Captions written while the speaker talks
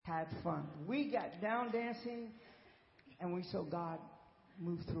had fun. We got down dancing, and we saw God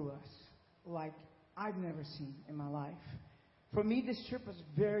move through us like I've never seen in my life. For me, this trip was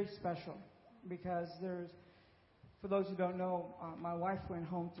very special because for those who don't know, my wife went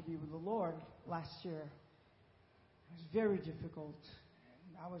home to be with the Lord last year. It was very difficult.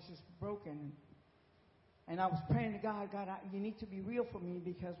 I was just broken. And I was praying to God, you need to be real for me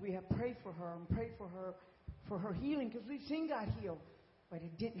because we have prayed for her and prayed for her healing because we've seen God heal. But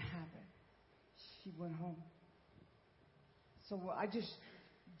it didn't happen. She went home. So I just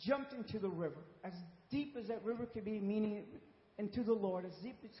jumped into the river, as deep as that river could be, meaning into the Lord, as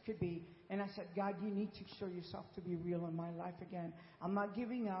deep as could be. And I said, God, you need to show yourself to be real in my life again. I'm not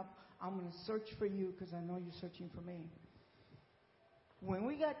giving up. I'm going to search for you because I know you're searching for me. When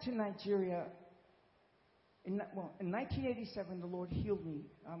we got to Nigeria, in 1987, the Lord healed me.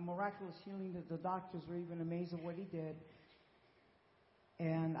 A miraculous healing that the doctors were even amazed at what he did.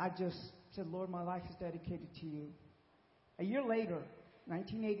 And I just said, Lord, my life is dedicated to you. A year later,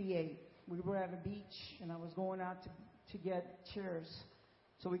 1988, we were at a beach, and I was going out to get chairs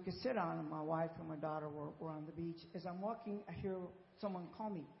so we could sit on them. My wife and my daughter were on the beach. As I'm walking, I hear someone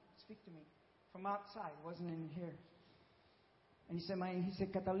call me, speak to me from outside. It wasn't in here. And he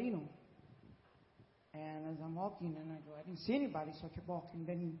said, Catalino. And as I'm walking, and I go, I didn't see anybody, so I kept walking.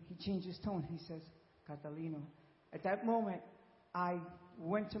 Then he changed his tone. He says, Catalino. At that moment, I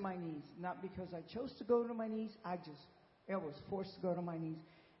went to my knees, not because I chose to go to my knees. I was forced to go to my knees.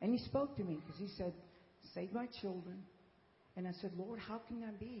 And he spoke to me because he said, save my children. And I said, Lord, how can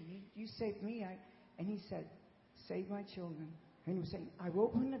that be? You saved me. And he said, save my children. And he was saying, I will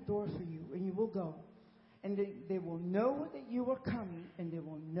open the door for you, and you will go. And they will know that you are coming, and they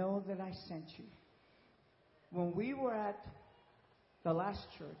will know that I sent you. When we were at the last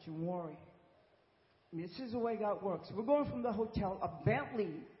church in Warri, this is the way God works. We're going from the hotel. A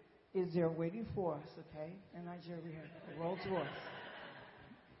Bentley is there waiting for us, okay? In Nigeria, we had a Rolls Royce.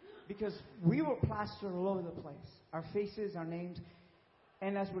 Because we were plastered all over the place. Our faces, our names.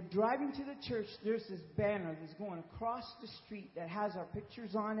 And as we're driving to the church, there's this banner that's going across the street that has our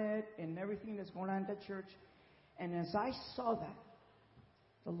pictures on it and everything that's going on at the church. And as I saw that,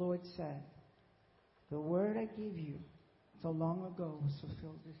 the Lord said, the word I gave you so long ago was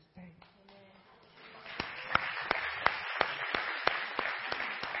fulfilled this day.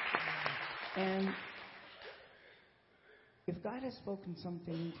 And if God has spoken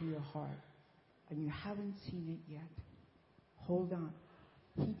something into your heart and you haven't seen it yet, hold on.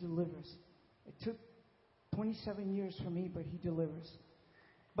 He delivers. It took 27 years for me, but he delivers.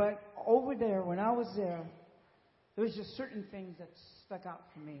 But over there, when I was there was just certain things that stuck out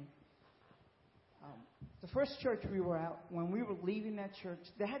for me. The first church we were at, when we were leaving that church,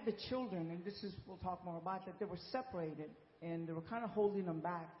 they had the children, and we'll talk more about that, they were separated, and they were kind of holding them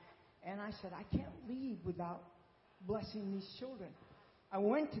back. And I said, I can't leave without blessing these children. I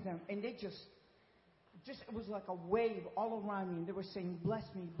went to them, and they just it was like a wave all around me, and they were saying, bless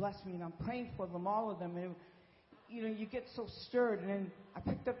me, and I'm praying for them, all of them. And you get so stirred. And then I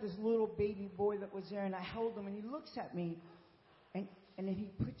picked up this little baby boy that was there, and I held him, and he looks at me, and then he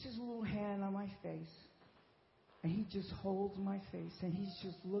puts his little hand on my face, and he just holds my face, and he's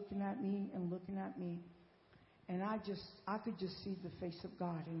just looking at me and looking at me. And I could just see the face of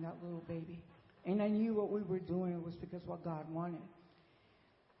God in that little baby. And I knew what we were doing was because what God wanted.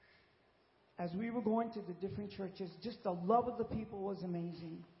 As we were going to the different churches, just the love of the people was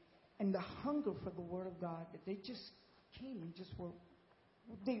amazing. And the hunger for the Word of God, that they just came and just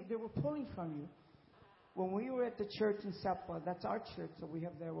they were pulling from you. When we were at the church in Cypress, that's our church that we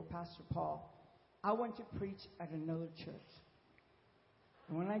have there with Pastor Paul, I went to preach at another church.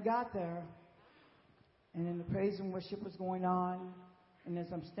 And when I got there, and then the praise and worship was going on, and as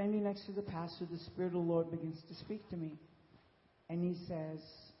I'm standing next to the pastor, the Spirit of the Lord begins to speak to me. And he says,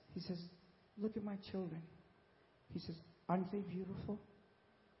 look at my children. He says, aren't they beautiful?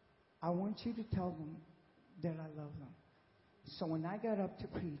 I want you to tell them that I love them. So when I got up to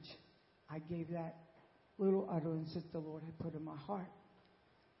preach, I gave that little utterance that the Lord had put in my heart.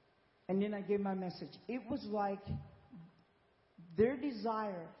 And then I gave my message. It was like their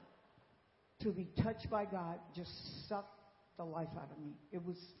desire to be touched by God just sucked the life out of me.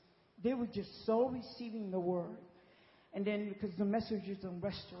 They were just so receiving the word. And then because the message is on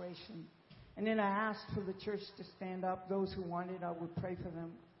restoration. And then I asked for the church to stand up. Those who wanted, I would pray for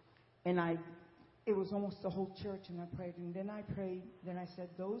them. And it was almost the whole church, and I prayed. And then I prayed. Then I said,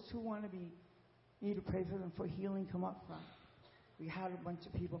 those who need to pray for them for healing, come up front. We had a bunch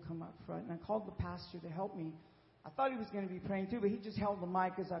of people come up front. And I called the pastor to help me. I thought he was going to be praying too, but he just held the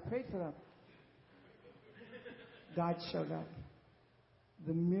mic as I prayed for them. God showed up.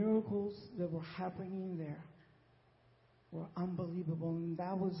 The miracle miracles that were happening there were unbelievable. And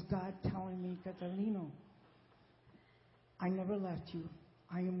that was God telling me, Catalino, I never left you.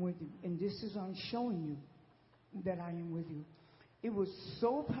 I am with you. And this is I'm showing you that I am with you. It was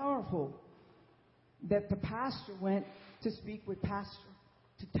so powerful that the pastor went to speak with Pastor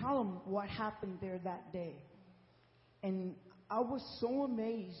to tell him what happened there that day. And I was so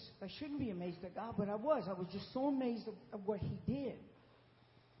amazed. I shouldn't be amazed at God, but I was. I was just so amazed at what he did.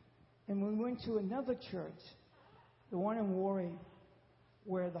 And we went to another church, the one in Warren,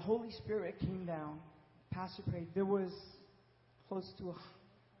 where the Holy Spirit came down. Pastor prayed. There was close to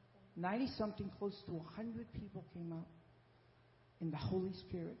 90-something, close to 100 people came out. And the Holy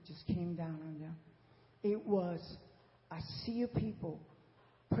Spirit just came down on them. It was a sea of people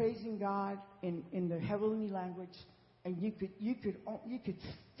praising God in the heavenly language. And you could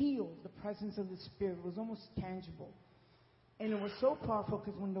feel the presence of the Spirit. It was almost tangible. And it was so powerful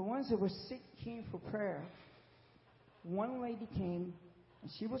because when the ones that were sick came for prayer, one lady came,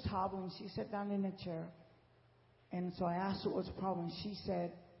 and she was hobbling. She sat down in a chair. And so I asked her what was the problem. She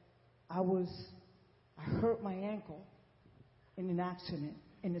said, I hurt my ankle in an accident,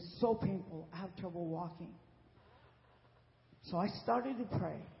 and it's so painful. I have trouble walking. So I started to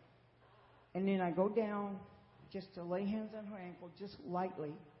pray. And then I go down just to lay hands on her ankle, just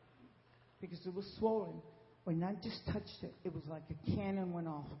lightly, because it was swollen. When I just touched it, it was like a cannon went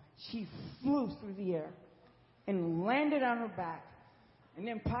off. She flew through the air and landed on her back. And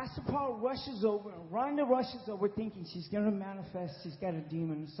then Pastor Paul rushes over, and Rhonda rushes over thinking she's going to manifest. She's got a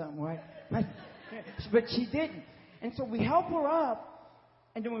demon or something, right? But she didn't. And so we help her up,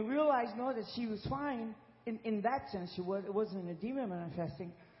 and then we realized, no, that she was fine. In that sense, it wasn't a demon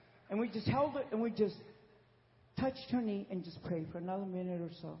manifesting. And we just held her, and we just touched her knee and just prayed for another minute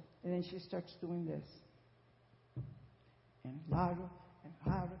or so. And then she starts doing this. And louder and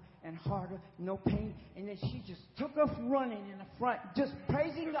louder and harder, no pain. And then she just took off running in the front, just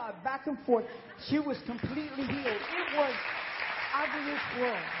praising God back and forth. She was completely healed. It was out of this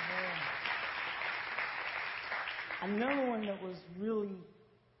world. Another one that was really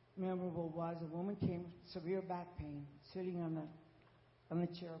memorable was a woman came, severe back pain, sitting on the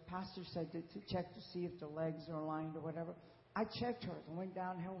chair. Pastor said to check to see if the legs are aligned or whatever. I checked her and went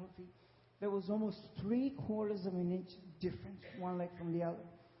down, held her feet. There was almost 3/4 of an inch difference, one leg from the other.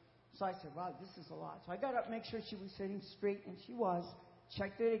 So I said, wow, this is a lot. So I got up, make sure she was sitting straight, and she was.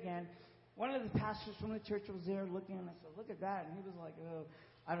 Checked it again. One of the pastors from the church was there looking, and I said, look at that. And he was like, oh,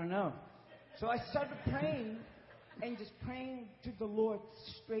 I don't know. So I started praying and just praying to the Lord,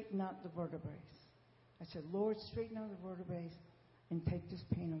 straighten out the vertebrae. I said, Lord, straighten out the vertebrae and take this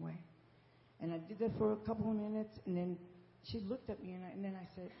pain away. And I did that for a couple of minutes, and then she looked at me, and then I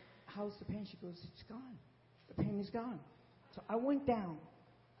said, how's the pain? She goes, it's gone. The pain is gone. So I went down,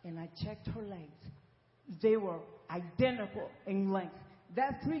 and I checked her legs. They were identical in length.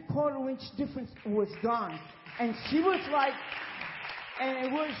 That 3/4 inch difference was gone. And she was like, and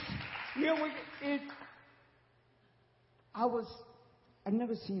it was, you know, I'd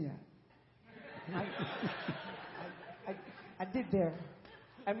never seen that. I did there.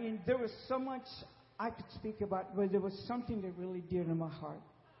 I mean, there was so much I could speak about, but there was something that really dear to my heart.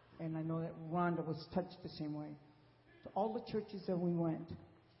 And I know that Rhonda was touched the same way. To all the churches that we went,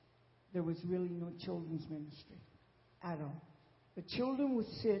 there was really no children's ministry at all. The children would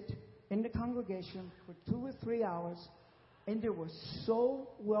sit in the congregation for 2 or 3 hours, and they were so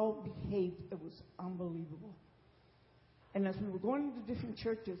well behaved, it was unbelievable. And as we were going to different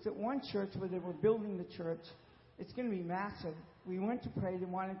churches, at one church where they were building the church, it's going to be massive. We went to pray. They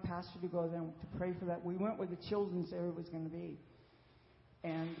wanted Pastor to go there to pray for that. We went where the children's area was going to be.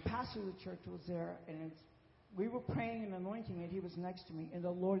 And the pastor of the church was there, and we were praying and anointing it. He was next to me, and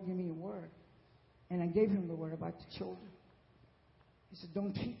the Lord gave me a word. And I gave him the word about the children. He said,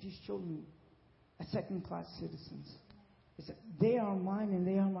 don't treat these children as second-class citizens. He said, they are mine and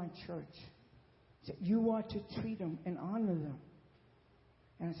they are my church. He said, you are to treat them and honor them.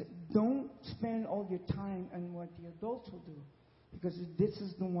 And I said, don't spend all your time on what the adults will do, because this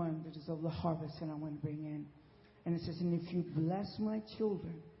is the one that is of the harvest that I want to bring in. And it says, and if you bless my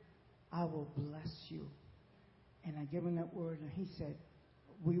children, I will bless you. And I gave him that word, and he said,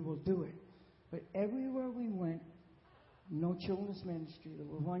 we will do it. But everywhere we went, no children's ministry.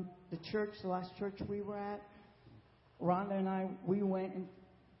 The church, the last church we were at, Rhonda and I, we went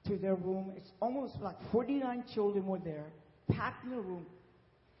into their room. It's almost like 49 children were there, packed in the room,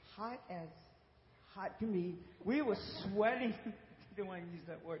 hot can be. We were sweating. I didn't want to use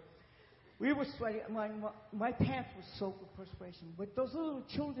that word. We were sweating. My pants were soaked with perspiration. But those little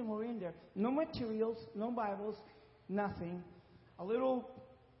children were in there. No materials, no Bibles, nothing. A little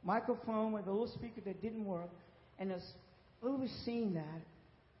microphone with a little speaker that didn't work. And as we were seeing that,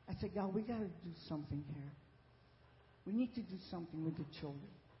 I said, God, we got to do something here. We need to do something with the children.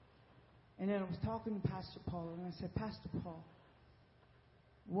 And then I was talking to Pastor Paul, and I said, Pastor Paul,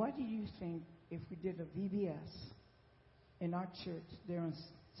 what do you think if we did a VBS in our church there in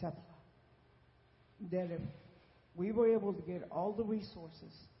Cypress? That if we were able to get all the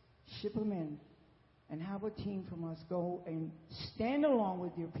resources, ship them in, and have a team from us go and stand along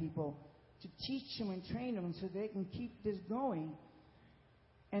with your people to teach them and train them so they can keep this going,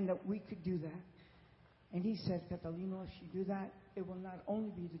 and that we could do that. And he said, Catalino, if you do that, it will not only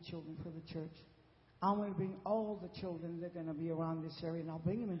be the children for the church. I'm going to bring all the children that are going to be around this area, and I'll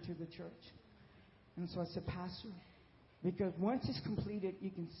bring them into the church. And so I said, Pastor, because once it's completed,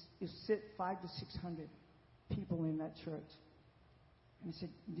 you sit 500 to 600 people in that church. And he said,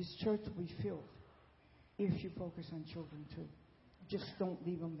 this church will be filled if you focus on children too. Just don't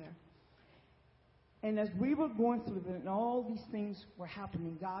leave them there. And as we were going through it and all these things were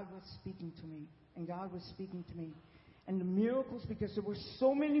happening, God was speaking to me. And God was speaking to me. And the miracles, because there were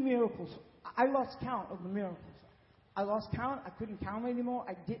so many miracles, I lost count of the miracles. I lost count. I couldn't count anymore.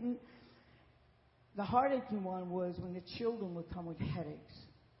 I didn't. The heart-aching one was when the children would come with headaches.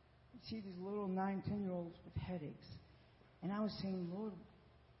 You'd see these little 9, 10-year-olds with headaches. And I was saying, Lord,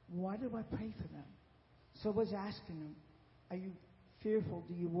 why do I pray for them? So I was asking them, are you fearful?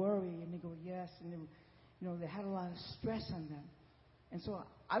 Do you worry? And they go, yes. And they had a lot of stress on them. And so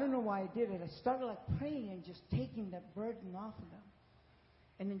I don't know why I did it. I started like praying and just taking that burden off of them.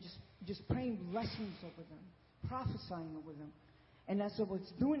 And then just praying blessings over them, prophesying over them. And as I was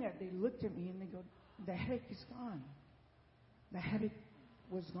doing that, they looked at me and they go, the headache is gone. The headache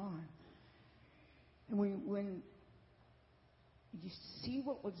was gone. And when you see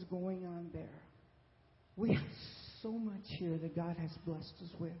what was going on there, we have so much here that God has blessed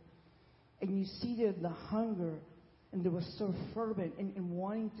us with. And you see the hunger, and they were so fervent in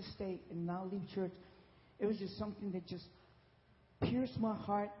wanting to stay and not leave church. It was just something that just pierced my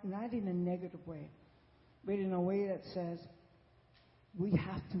heart, not in a negative way, but in a way that says, we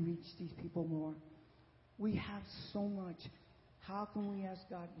have to reach these people more. We have so much. How can we ask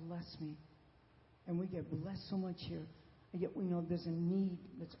God, bless me? And we get blessed so much here, and yet we know there's a need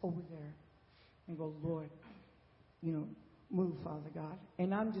that's over there. And go, Lord, move, Father God.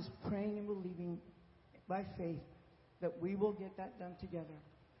 And I'm just praying and believing by faith that we will get that done together.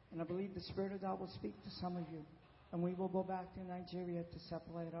 And I believe the Spirit of God will speak to some of you. And we will go back to Nigeria to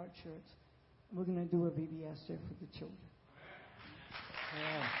separate our church. We're going to do a VBS there for the children.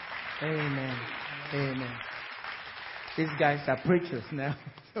 Amen. Amen. These guys are preachers now.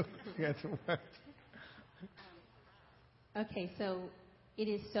 Okay, so it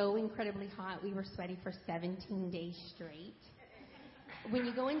is so incredibly hot. We were sweaty for 17 days straight. When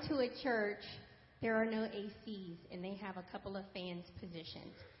you go into a church, there are no ACs, and they have a couple of fans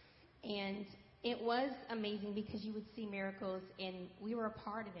positioned. And it was amazing because you would see miracles, and we were a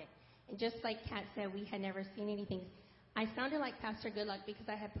part of it. And just like Kat said, we had never seen anything. I sounded like Pastor Goodluck because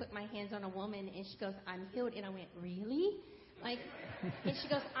I had put my hands on a woman, and she goes, I'm healed. And I went, really? And she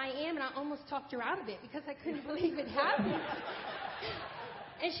goes, I am. And I almost talked her out of it because I couldn't believe it happened.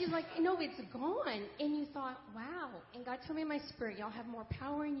 And she's like, no, it's gone. And you thought, wow. And God told me in my spirit, y'all have more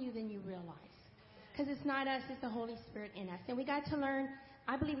power in you than you realize. Because it's not us, it's the Holy Spirit in us. And we got to learn.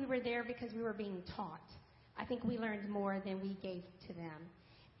 I believe we were there because we were being taught. I think we learned more than we gave to them.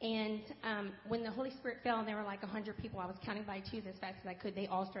 And when the Holy Spirit fell and there were like 100 people, I was counting by twos as fast as I could. They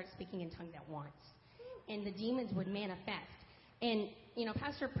all started speaking in tongues at once. And the demons would manifest. And,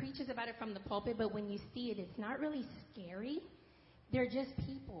 Pastor preaches about it from the pulpit, but when you see it, it's not really scary. They're just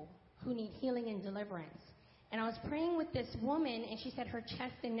people who need healing and deliverance. And I was praying with this woman, and she said her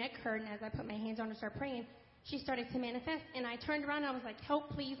chest and neck hurt. And as I put my hands on her and started praying, she started to manifest. And I turned around, and I was like,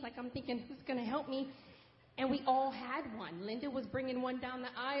 help, please. Like, I'm thinking, who's going to help me? And we all had one. Linda was bringing one down the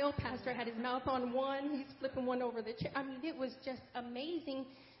aisle. Pastor had his mouth on one. He's flipping one over the chair. I mean, it was just amazing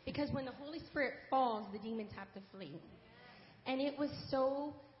because when the Holy Spirit falls, the demons have to flee. And it was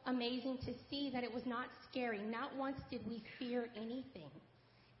so amazing to see that it was not scary. Not once did we fear anything.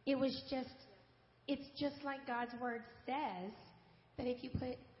 It was it's just like God's word says that if you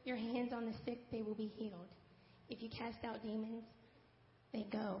put your hands on the sick, they will be healed. If you cast out demons, they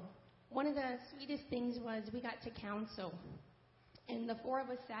go. One of the sweetest things was we got to counsel. And the 4 of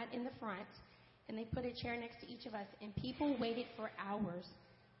us sat in the front, and they put a chair next to each of us, and people waited for hours,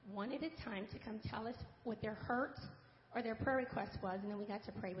 one at a time, to come tell us what their hurt or their prayer request was, and then we got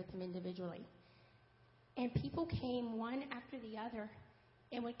to pray with them individually. And people came one after the other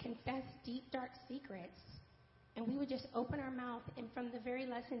and would confess deep, dark secrets And we would just open our mouth, and from the very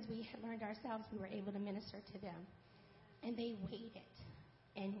lessons we had learned ourselves, we were able to minister to them. And they waited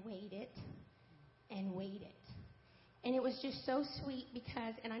and waited and waited. And it was just so sweet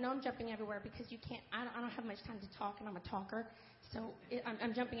because, and I know I'm jumping everywhere because you can't, I don't have much time to talk, and I'm a talker. So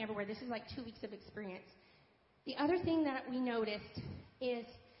I'm jumping everywhere. This is like 2 weeks of experience. The other thing that we noticed is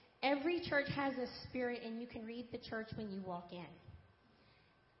every church has a spirit, and you can read the church when you walk in.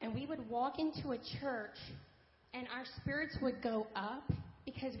 And we would walk into a church, and our spirits would go up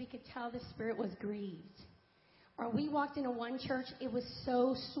because we could tell the spirit was grieved. Or we walked into one church, it was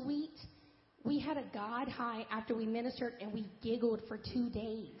so sweet. We had a God high after we ministered, and we giggled for 2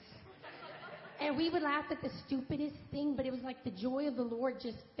 days. And we would laugh at the stupidest thing, but it was like the joy of the Lord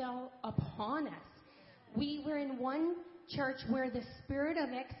just fell upon us. We were in one church where the spirit of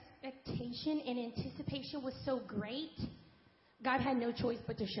expectation and anticipation was so great, God had no choice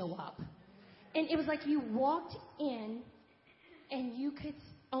but to show up. And it was like you walked in and you could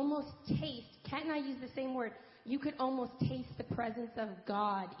almost taste, Kat and I use the same word, you could almost taste the presence of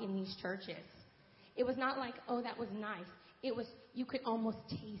God in these churches. It was not like, oh, that was nice. It was, you could almost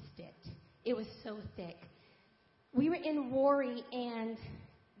taste it. It was so thick. We were in Worry, and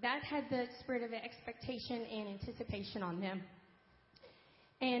that had the spirit of expectation and anticipation on them.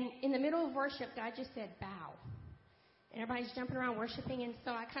 And in the middle of worship, God just said, bow. And everybody's jumping around worshiping, and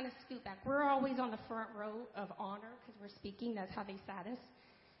so I kind of scoot back. We're always on the front row of honor because we're speaking. That's how they sat us.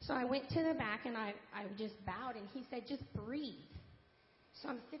 So I went to the back, and I just bowed, and he said, just breathe. So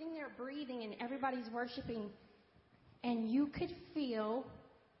I'm sitting there breathing, and everybody's worshiping, and you could feel,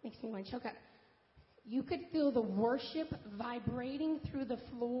 makes me want to choke up, you could feel the worship vibrating through the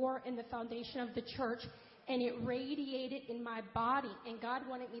floor and the foundation of the church, and it radiated in my body, and God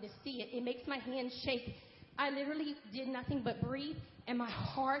wanted me to see it. It makes my hands shake. I literally did nothing but breathe, and my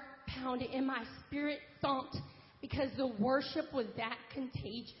heart pounded, and my spirit thumped, because the worship was that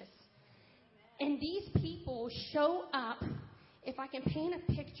contagious. And these people show up. If I can paint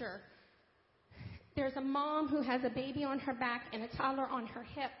a picture, there's a mom who has a baby on her back and a toddler on her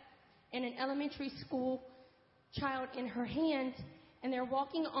hip and an elementary school child in her hand, and they're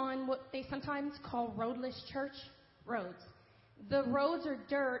walking on what they sometimes call roadless church roads. The roads are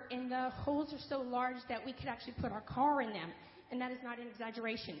dirt, and the holes are so large that we could actually put our car in them, and that is not an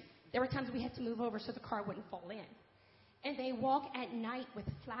exaggeration. There were times we had to move over so the car wouldn't fall in. And they walk at night with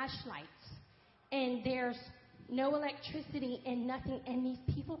flashlights, and there's no electricity and nothing, and these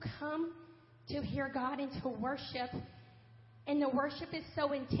people come to hear God and to worship, and the worship is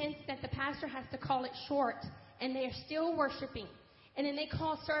so intense that the pastor has to call it short, and they're still worshiping. And then they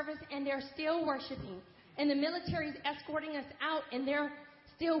call service, and they're still worshiping. And the military's escorting us out, and they're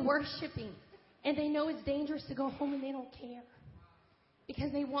still worshiping. And they know it's dangerous to go home, and they don't care,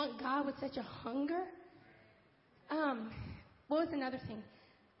 because they want God with such a hunger. What was another thing?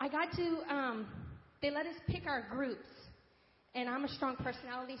 I got to, they let us pick our groups. And I'm a strong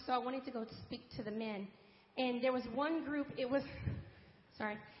personality, so I wanted to go to speak to the men. And there was one group, it was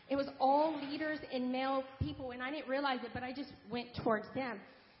all leaders and male people, and I didn't realize it, but I just went towards them.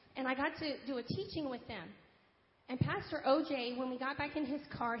 And I got to do a teaching with them. And Pastor OJ, when we got back in his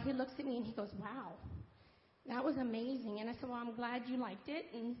car, he looks at me and he goes, wow, that was amazing. And I said, well, I'm glad you liked it.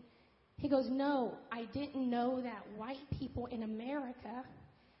 And he goes, no, I didn't know that white people in America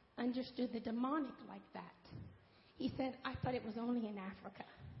understood the demonic like that. He said, I thought it was only in Africa.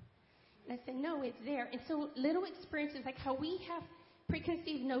 And I said, no, it's there. And so little experiences, like how we have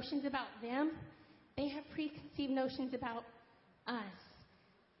preconceived notions about them, they have preconceived notions about us.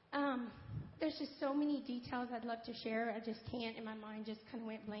 There's just so many details I'd love to share. I just can't, and my mind just kind of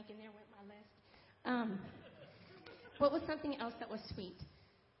went blank, and there went my list. What was something else that was sweet?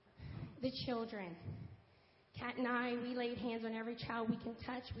 The children. Kat and I, we laid hands on every child we can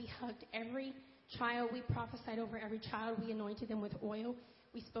touch. We hugged every child. We prophesied over every child. We anointed them with oil.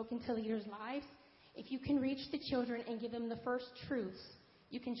 We spoke into leaders' lives. If you can reach the children and give them the first truths,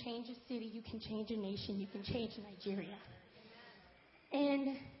 you can change a city, you can change a nation, you can change Nigeria.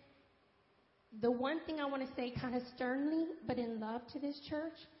 And the one thing I want to say kind of sternly, but in love to this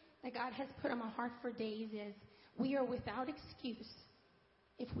church, that God has put on my heart for days is, we are without excuse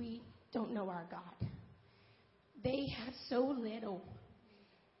if we don't know our God. They have so little.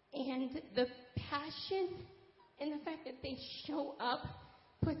 And the passion and the fact that they show up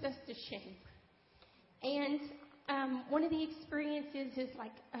puts us to shame. And one of the experiences is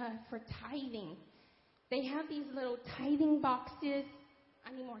like for tithing. They have these little tithing boxes.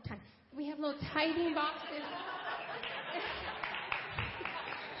 I need more time. We have little tithing boxes.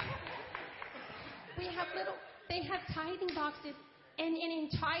 They have tithing boxes, and an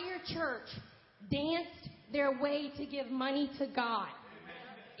entire church danced, their way to give money to God.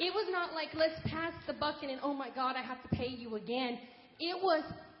 It was not like, let's pass the bucket and, oh my God, I have to pay you again. It was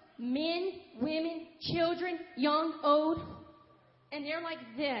men, women, children, young, old, and they're like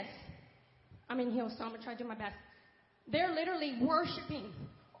this. I'm in heels, so I'm going to try to do my best. They're literally worshiping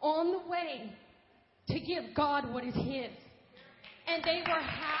on the way to give God what is His. And they were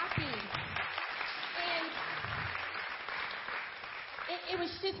happy. And it was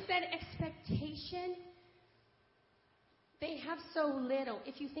just that expectation. They have so little.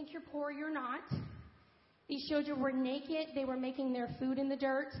 If you think you're poor, you're not. These children were naked. They were making their food in the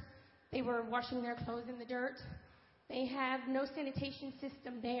dirt. They were washing their clothes in the dirt. They have no sanitation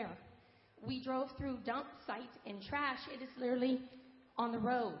system there. We drove through dump sites and trash. It is literally on the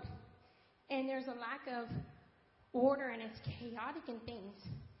road. And there's a lack of order, and it's chaotic and things.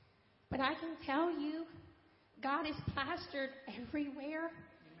 But I can tell you, God is plastered everywhere,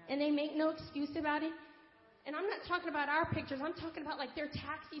 and they make no excuse about it. And I'm not talking about our pictures. I'm talking about like their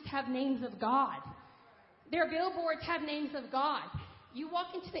taxis have names of God. Their billboards have names of God. You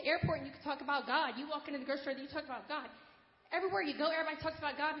walk into the airport and you can talk about God. You walk into the grocery store and you talk about God. Everywhere you go, everybody talks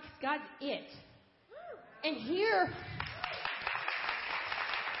about God because God's it. And here,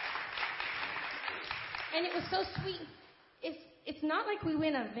 and it was so sweet. It's not like we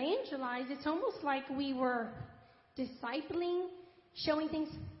went evangelize. It's almost like we were discipling, showing things.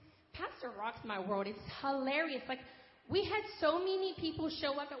 Pastor rocks my world. It's hilarious. Like, we had so many people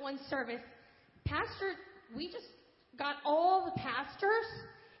show up at one service. Pastor, we just got all the pastors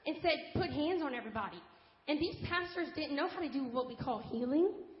and said, put hands on everybody. And these pastors didn't know how to do what we call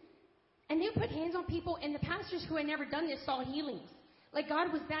healing. And they put hands on people, and the pastors who had never done this saw healings. Like,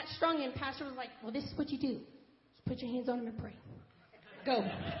 God was that strong, and pastor was like, well, this is what you do. Just put your hands on them and pray. Go.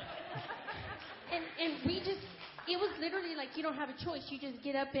 And we just, it was literally like you don't have a choice. You just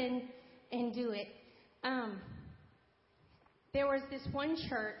get up and do it. There was this one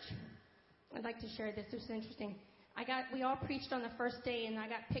church. I'd like to share this. This is interesting. We all preached on the first day, and I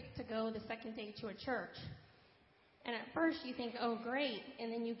got picked to go the second day to a church. And at first you think, oh, great.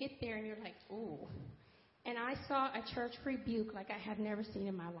 And then you get there, and you're like, ooh. And I saw a church rebuke like I had never seen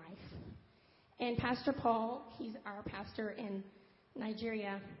in my life. And Pastor Paul, he's our pastor in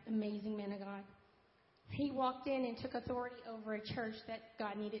Nigeria, amazing man of God. He walked in and took authority over a church that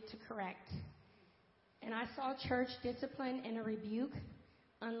God needed to correct. And I saw church discipline and a rebuke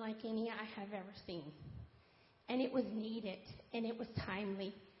unlike any I have ever seen. And it was needed, and it was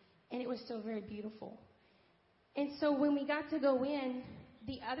timely, and it was so very beautiful. And so when we got to go in,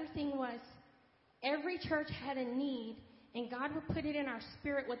 the other thing was every church had a need, and God would put it in our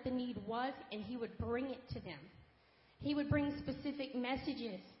spirit what the need was, and He would bring it to them. He would bring specific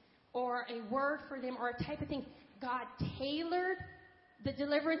messages or a word for them or a type of thing. God tailored the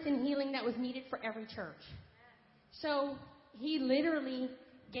deliverance and healing that was needed for every church. So He literally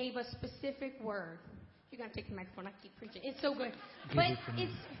gave a specific word. You're going to take the microphone. I keep preaching. It's so good. But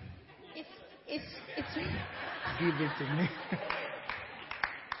it's Give it to me.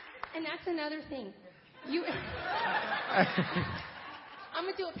 And that's another thing. I'm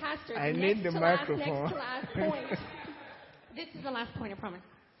going to do a pastor. I need the microphone. Next to last point. This is the last point, I promise.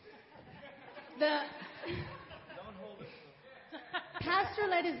 The pastor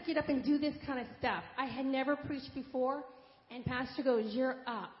let us get up and do this kind of stuff. I had never preached before, and pastor goes, you're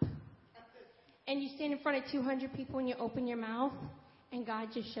up. And you stand in front of 200 people and you open your mouth, and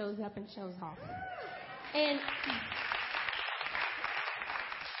God just shows up and shows off. And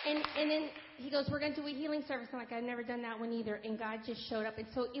then he goes, we're going to do a healing service. I'm like, I've never done that one either. And God just showed up. And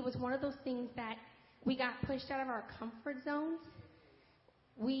so it was one of those things that we got pushed out of our comfort zones.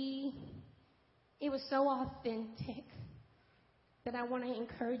 It was so authentic that I want to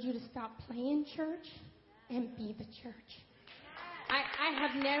encourage you to stop playing church and be the church. I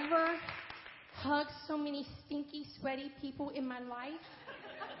have never hugged so many stinky, sweaty people in my life.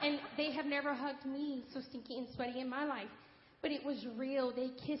 And they have never hugged me so stinky and sweaty in my life. But it was real.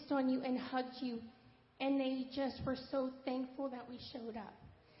 They kissed on you and hugged you. And they just were so thankful that we showed up.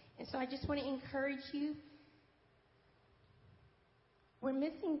 And so I just want to encourage you. We're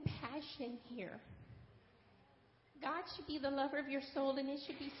missing passion here. God should be the lover of your soul, and it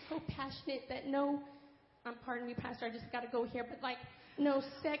should be so passionate that pardon me, Pastor, I just got to go here, but like no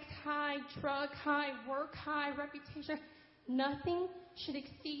sex high, drug high, work high, reputation, nothing should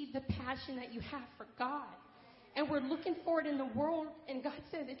exceed the passion that you have for God. And we're looking for it in the world, and God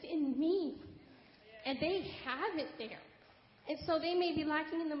says it's in me. And they have it there. And so they may be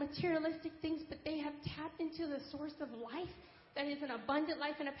lacking in the materialistic things, but they have tapped into the source of life that is an abundant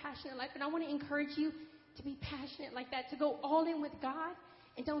life and a passionate life. And I want to encourage you to be passionate like that, to go all in with God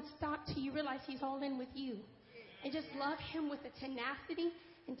And don't stop till you realize He's all in with you. And just love Him with a tenacity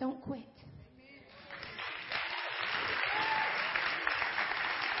and don't quit.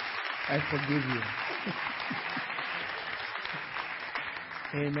 I forgive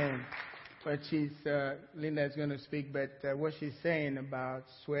you. Amen. But Linda is going to speak, but what she's saying about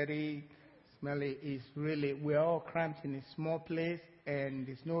sweaty, smelly is really, we're all cramped in a small place and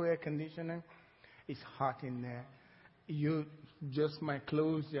there's no air conditioner. It's hot in there. Just my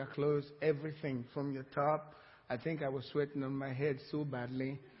clothes, your clothes, everything from your top. I think I was sweating on my head so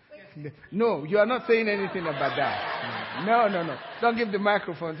badly. No, you are not saying anything about that. No. Don't give the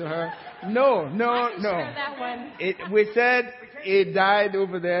microphone to her. No. Share that one. We said it died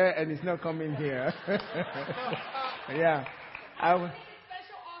over there and it's not coming here. Yeah. Special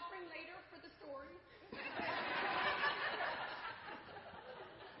offering later for the story.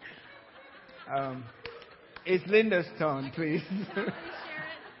 It's Linda's turn, please. Share it.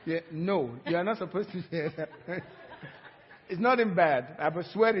 Yeah, no, you are not supposed to share that. It's nothing bad. But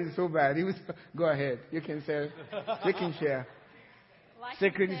sweating so bad. Go ahead. You can share. Like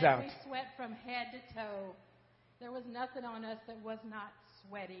Secret is out. We sweat from head to toe. There was nothing on us that was not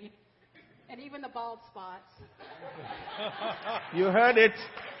sweaty. And even the bald spots. You heard it.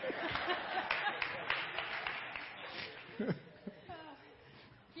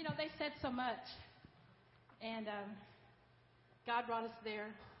 They said so much. And God brought us there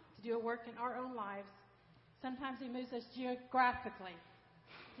to do a work in our own lives. Sometimes He moves us geographically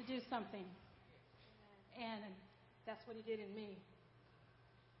to do something. And that's what He did in me.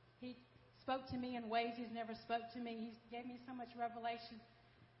 He spoke to me in ways He's never spoke to me. He gave me so much revelation.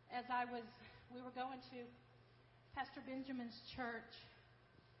 As we were going to Pastor Benjamin's church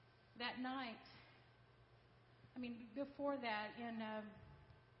that night. Before that in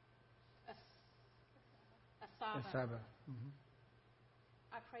Asaba. Mm-hmm.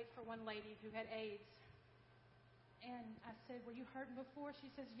 I prayed for one lady who had AIDS. And I said, were you hurting before? She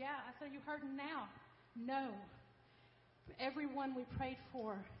says, yeah. I said, are you hurting now? No. Everyone we prayed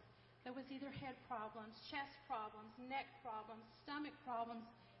for, there was either head problems, chest problems, neck problems, stomach problems.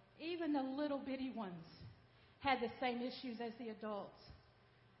 Even the little bitty ones had the same issues as the adults.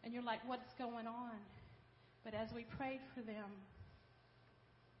 And you're like, what's going on? But as we prayed for them,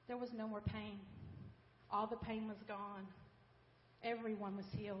 there was no more pain. All the pain was gone. Everyone was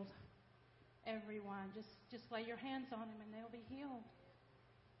healed. Everyone. Just lay your hands on them and they'll be healed.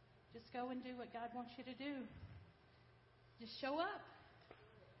 Just go and do what God wants you to do. Just show up.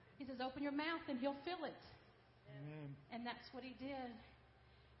 He says, open your mouth and He'll fill it. Amen. And that's what He did.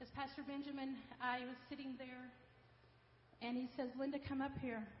 As Pastor Benjamin, I was sitting there and he says, Linda, come up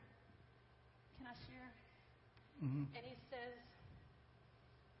here. Can I share? Mm-hmm. And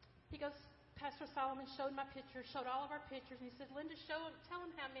he goes, Pastor Solomon showed my pictures, showed all of our pictures, and he said, Linda, tell him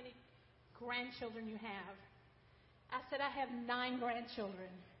how many grandchildren you have. I said, I have 9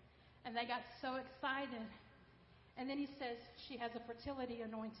 grandchildren. And they got so excited. And then he says, she has a fertility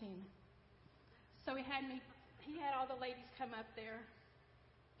anointing. So he had all the ladies come up there,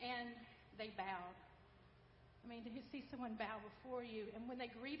 and they bowed. To see someone bow before you. And when they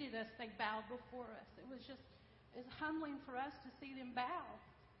greeted us, they bowed before us. It was humbling for us to see them bow.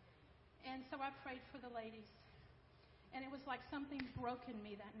 And so I prayed for the ladies. And it was like something broke in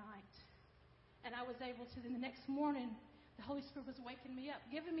me that night. And I was able to, then the next morning, the Holy Spirit was waking me up,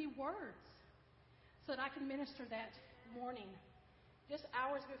 giving me words so that I could minister that morning. Just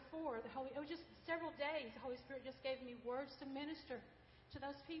hours before, it was just several days, the Holy Spirit just gave me words to minister to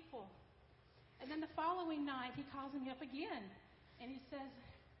those people. And then the following night, He calls me up again. And He says,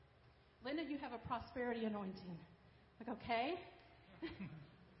 Linda, you have a prosperity anointing. I'm like, okay.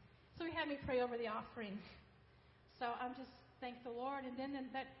 So He had me pray over the offering. So I'm just thank the Lord. And then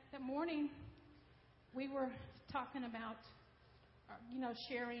that morning, we were talking about,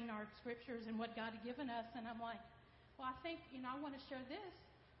 sharing our scriptures and what God had given us. And I'm like, well, I think, I want to share this.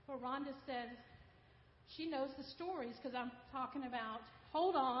 Where Rhonda says she knows the stories because I'm talking about,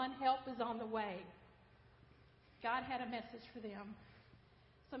 hold on, help is on the way. God had a message for them.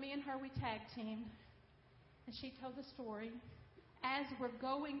 So me and her, we tag teamed. And she told the story. As we're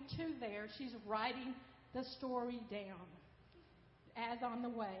going to there, she's writing the story down. As on the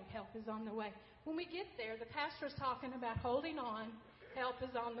way, help is on the way. When we get there, the pastor's talking about holding on, help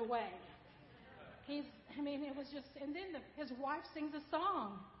is on the way. It was just, and then his wife sings a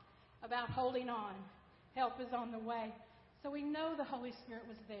song about holding on, help is on the way. So we know the Holy Spirit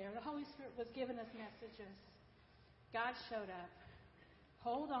was there. The Holy Spirit was giving us messages. God showed up.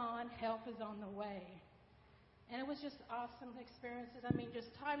 Hold on, help is on the way. And it was just awesome experiences.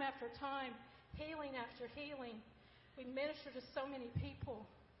 Just time after time, healing after healing. We ministered to so many people.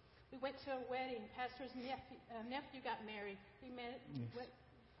 We went to a wedding. Pastor's nephew got married.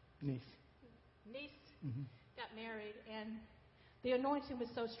 Niece got married, and the anointing was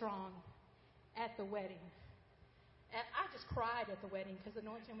so strong at the wedding. And I just cried at the wedding because the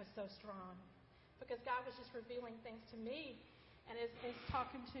anointing was so strong. Because God was just revealing things to me, and as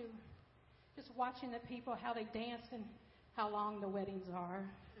talking to, just watching the people, how they dance and how long the weddings are.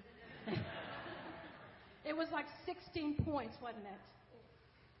 It was like 16 points, wasn't it?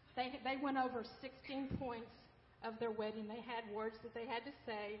 They went over 16 points of their wedding. They had words that they had to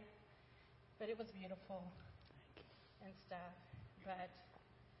say, but it was beautiful and stuff. But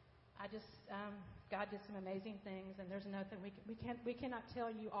I just, God did some amazing things, and there's nothing we cannot tell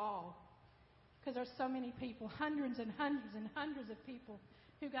you all, because there's so many people, hundreds and hundreds and hundreds of people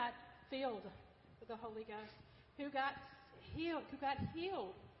who got filled with the Holy Ghost, who got healed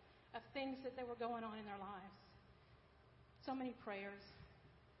of things that were going on in their lives. So many prayers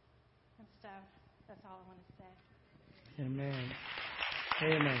and stuff. That's all I want to say. Amen.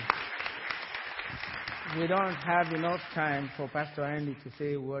 Amen. We don't have enough time for Pastor Andy to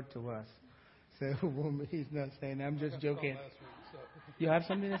say a word to us. So he's not saying. I'm just joking. Last week, so. You have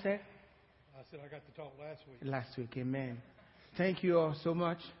something to say? I said I got to talk last week. Last week, amen. Thank you all so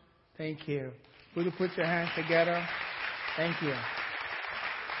much. Thank you. Will you put your hands together? Thank you.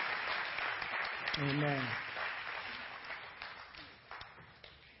 Amen.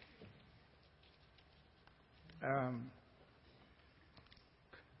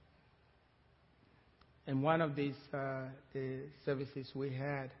 In one of these the services we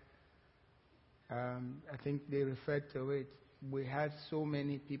had, I think they referred to it. We had so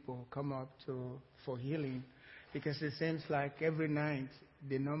many people come up for healing, because it seems like every night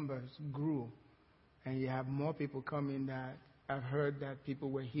the numbers grew, and you have more people coming. That I've heard that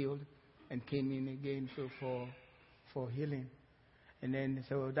people were healed and came in again for healing. And then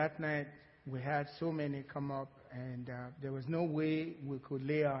so that night we had so many come up, and there was no way we could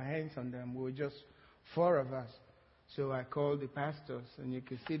lay our hands on them. We were just 4 of us. So I called the pastors, and you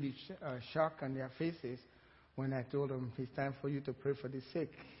could see the shock on their faces when I told them, it's time for you to pray for the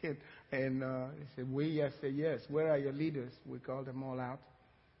sick. And they said, we? I said, yes. Where are your leaders? We called them all out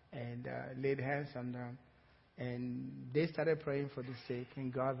and laid hands on them. And they started praying for the sick,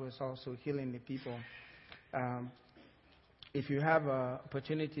 and God was also healing the people. If you have an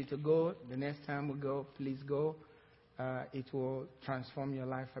opportunity to go, the next time we go, please go. It will transform your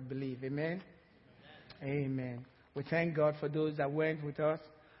life, I believe. Amen? Amen. We thank God for those that went with us.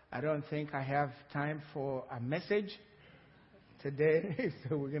 I don't think I have time for a message today,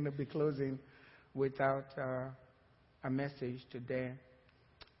 so we're going to be closing without a message today.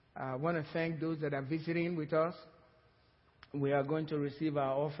 I want to thank those that are visiting with us. We are going to receive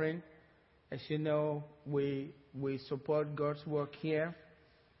our offering. As you know, we support God's work here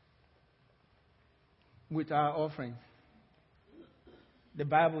with our offering. The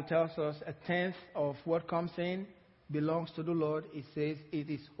Bible tells us 1/10 of what comes in belongs to the Lord. It says it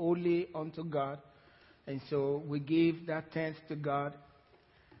is holy unto God. And so we give that 1/10 to God.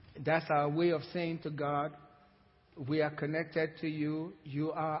 That's our way of saying to God, we are connected to you.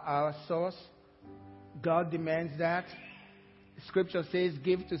 You are our source. God demands that. Scripture says,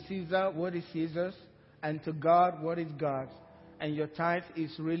 give to Caesar what is Caesar's, and to God what is God's. And your tithe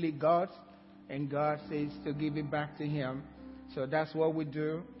is really God's, and God says to give it back to Him. So that's what we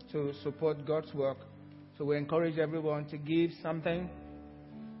do to support God's work. So we encourage everyone to give something,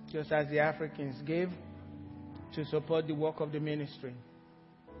 just as the Africans give, to support the work of the ministry.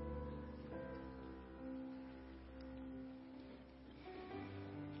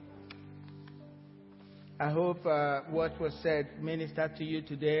 I hope what was said ministered to you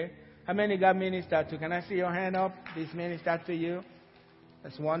today. How many got ministered to? Can I see your hand up? This ministered to you?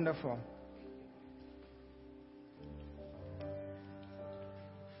 That's wonderful.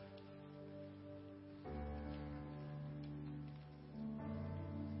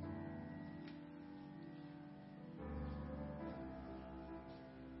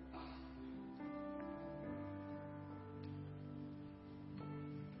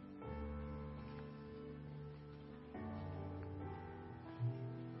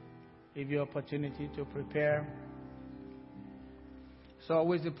 Give you opportunity to prepare. It's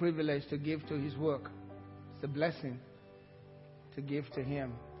always a privilege to give to His work. It's a blessing to give to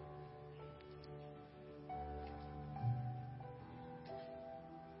Him.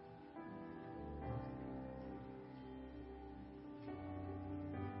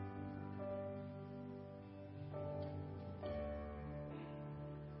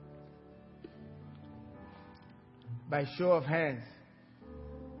 By show of hands,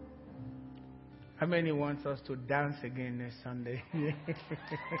 How many wants us to dance again next Sunday?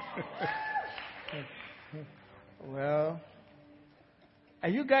 Well, are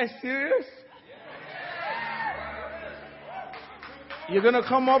you guys serious? You're going to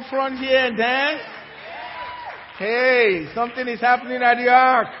come up front here and dance? Hey, something is happening at the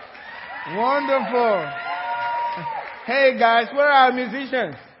Ark. Wonderful. Hey guys, where are our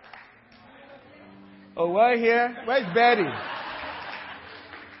musicians? Oh, we're here. Where's Betty?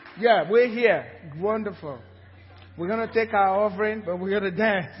 Yeah, we're here. Wonderful. We're going to take our offering, but we're going to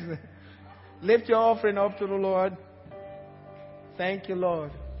dance. Lift your offering up to the Lord. Thank you,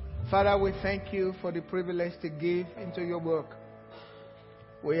 Lord. Father, we thank you for the privilege to give into your work.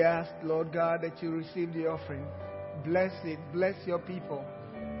 We ask, Lord God, that you receive the offering. Bless it. Bless your people.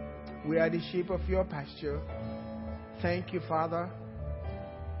 We are the sheep of your pasture. Thank you, Father.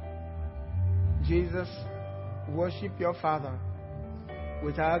 Jesus, worship your Father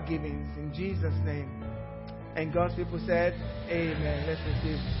with our givings in Jesus' name. And God's people said, amen. Let's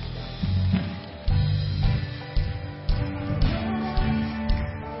receive.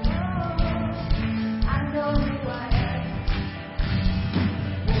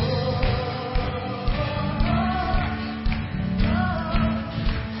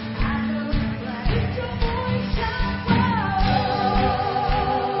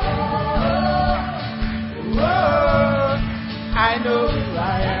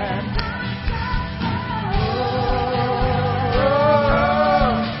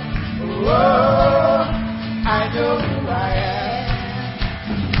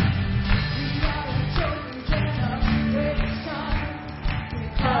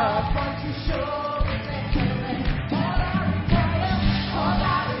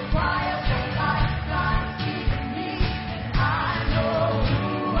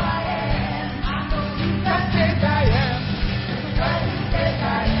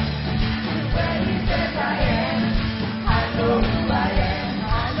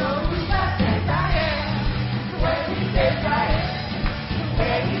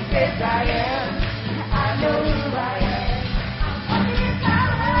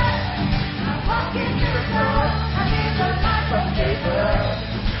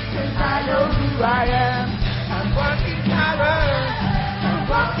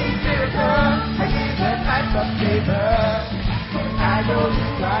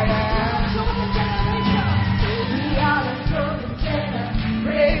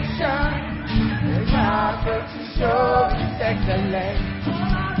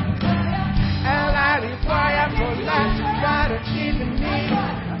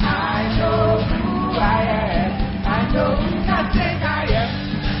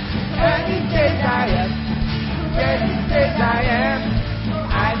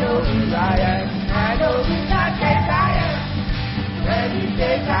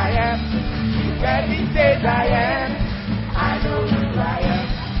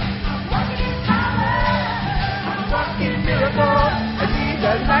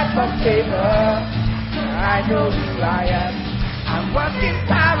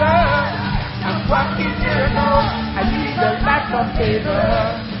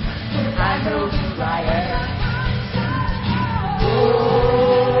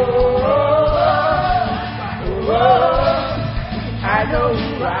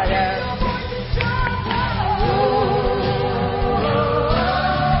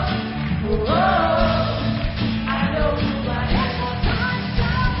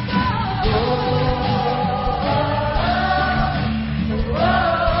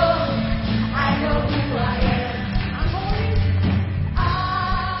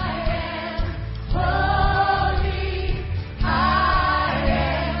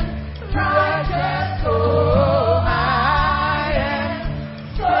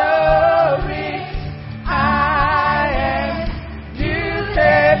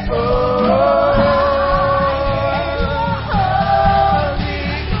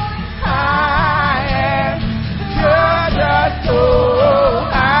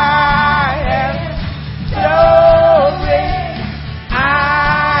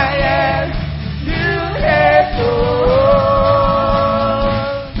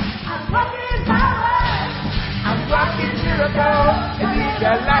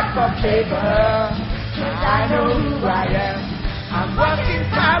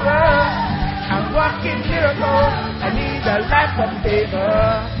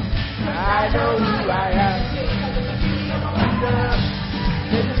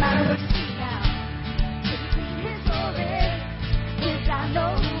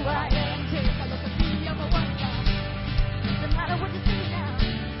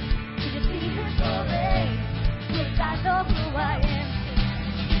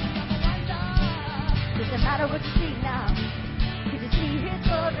 matter what you see now. Can you see His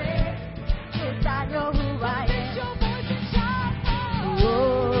glory? Yes, I know who I am. Lift your voice and shout.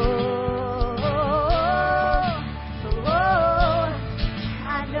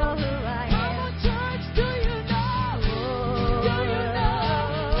 I know who I am. Come on, church, do you know? Do you know?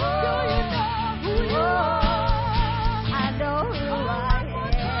 Do you know who you are? I know who I am.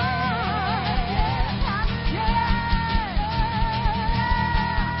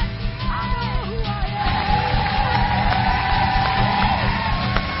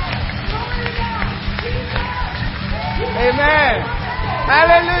 Amen.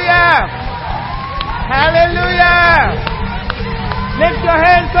 Hallelujah. Hallelujah. Lift your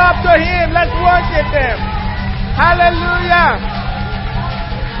hands up to Him. Let's worship Him. Hallelujah.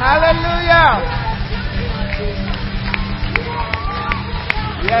 Hallelujah.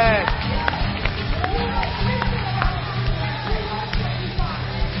 Yes.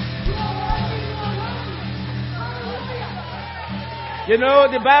 You know,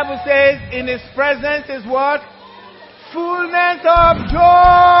 the Bible says in His presence is what? Fullness of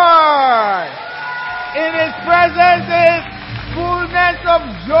joy. In His presence is fullness of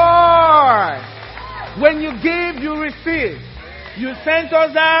joy. When you give, you receive. You sent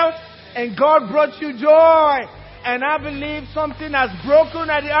us out and God brought you joy. And I believe something has broken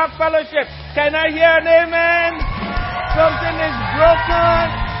at the Ark Fellowship. Can I hear an amen? Something is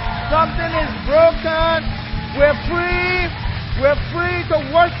broken. Something is broken. We're free. We're free to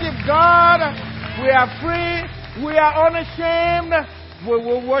worship God. We are free. We are unashamed. We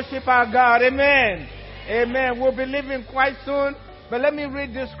will worship our God. Amen. Amen. We'll be leaving quite soon. But let me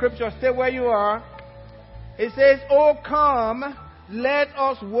read this scripture. Stay where you are. It says, "Oh, come, let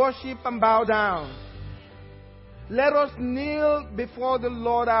us worship and bow down. Let us kneel before the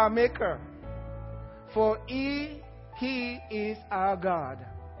Lord our Maker. For He is our God.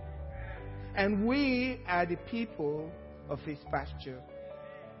 And we are the people of His pasture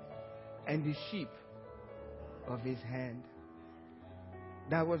and the sheep of His hand."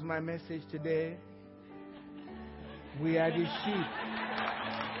 That was my message today. We are the sheep.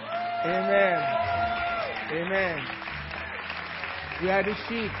 Amen. Amen. We are the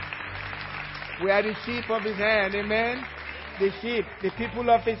sheep. We are the sheep of His hand. Amen. The sheep, the people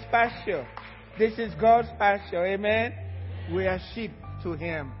of His pasture. This is God's pasture. Amen. We are sheep to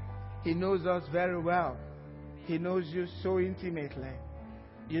Him. He knows us very well. He knows you so intimately.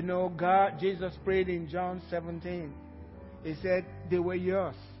 You know, God, Jesus prayed in John 17. He said, they were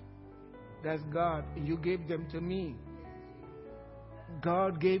yours. That's God. You gave them to me.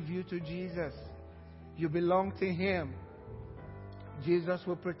 God gave you to Jesus. You belong to Him. Jesus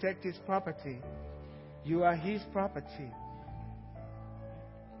will protect His property. You are His property.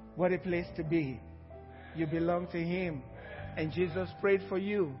 What a place to be. You belong to Him. And Jesus prayed for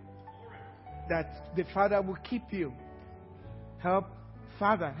you that the Father will keep you.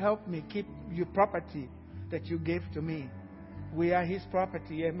 Father, help me keep your property that you gave to me. We are His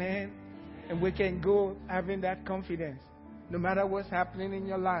property, amen? And we can go having that confidence. No matter what's happening in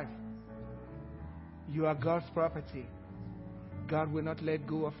your life, you are God's property. God will not let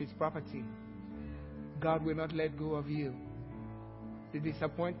go of His property. God will not let go of you. The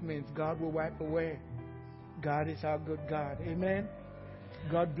disappointments, God will wipe away. God is our good God, amen?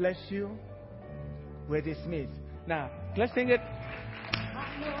 God bless you. We're dismissed. Now, let's sing it.